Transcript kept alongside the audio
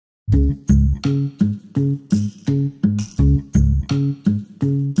Are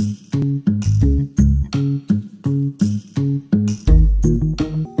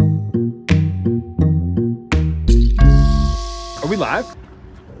we live?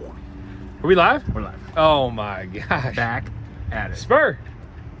 Are we live? We're live. Oh my gosh. Back at it. Spur,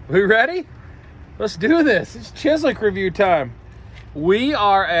 we ready? Let's do this. It's Chislic review time. We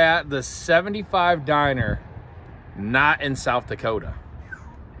are at the 75 Diner, not in South Dakota.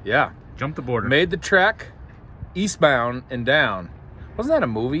 Yeah. Jump the border. Made the trek eastbound and down. Wasn't that a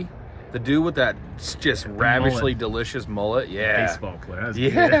movie? The dude with that just ravishly delicious mullet. Yeah. Baseball player. That was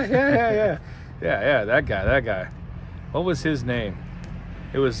Yeah, good. yeah, that guy. What was his name?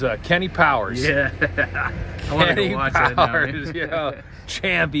 It was Kenny Powers. Yeah. I want to Kenny go watch Powers, that now.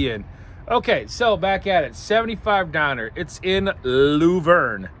 champion. Okay, so back at it. 75 Diner. It's in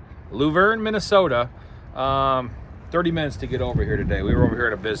Luverne, Minnesota. 30 minutes to get over here today. We were over here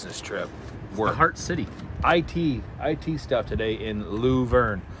at a business trip. The Heart City. IT stuff today in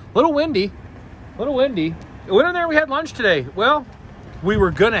Luverne. Little windy. We went in there, we had lunch today. Well, we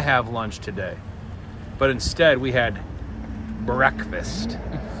were going to have lunch today, but instead we had breakfast.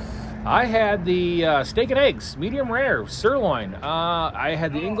 I had the steak and eggs, medium rare, sirloin. I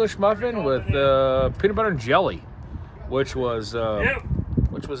had the English muffin with peanut butter and jelly, which was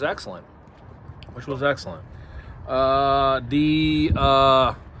excellent.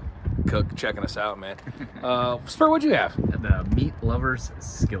 Cook checking us out, man. Spur, what'd you have? The Meat Lovers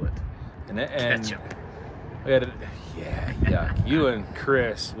Skillet. And Ketchup. we had yeah. You and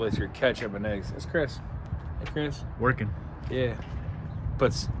Chris with your ketchup and eggs. That's Chris. Hey, Chris. Working. Yeah.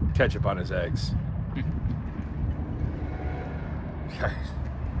 Puts ketchup on his eggs. I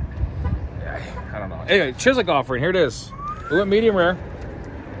don't know. Anyway, Chislic offering. Here it is. We went medium rare.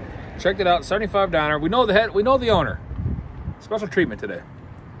 Checked it out. 75 Diner. We know the head. We know the owner. Special treatment today.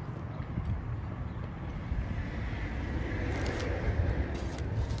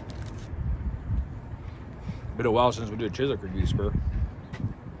 Been a while since we did a Chislic review, Spur.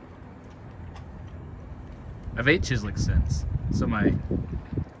 I've ate Chislic since, so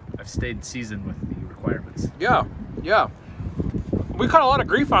I've stayed seasoned with the requirements. Yeah. We caught a lot of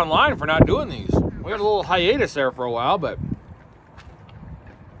grief online for not doing these. We had a little hiatus there for a while, but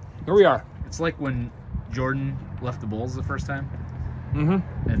here we are. It's like when Jordan left the Bulls the first time,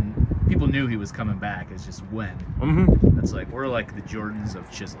 Mm-hmm. and people knew he was coming back. It's just when. Mm-hmm. It's like we're like the Jordans of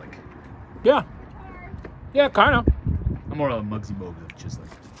Chislic. Yeah. Yeah, kind of. I'm more of a Muggsy Bogues of Chislic.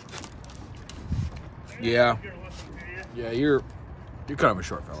 Yeah. Yeah, you're kind of a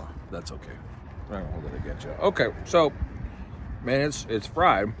short fella. That's okay. I'm not gonna hold it against you. Okay, so man, it's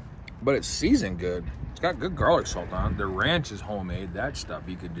fried, but it's seasoned good. It's got good garlic salt on it. The ranch is homemade. That stuff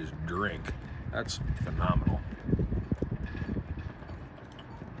you could just drink. That's phenomenal.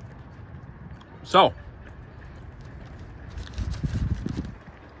 So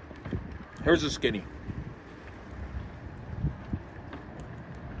here's the skinny.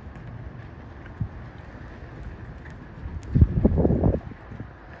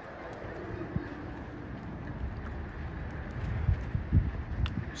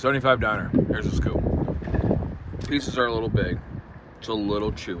 $75 Diner. Here's the scoop. Pieces are a little big. It's a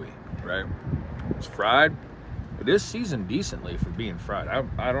little chewy, right? It's fried. It is seasoned decently for being fried.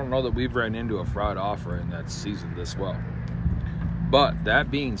 I don't know that we've ran into a fried offering that's seasoned this well. But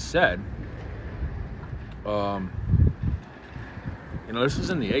that being said, this is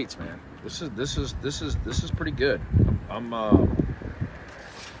in the 8s, man. This is pretty good.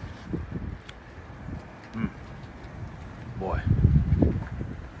 Boy.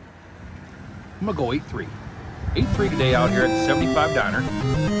 I'm gonna go 8-3. 8-3 today out here at the 75 Diner,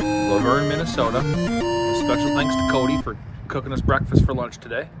 Luverne, Minnesota. And special thanks to Cody for cooking us breakfast for lunch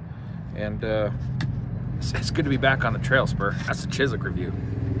today. And it's good to be back on the trail, Spur. That's the Chislic review.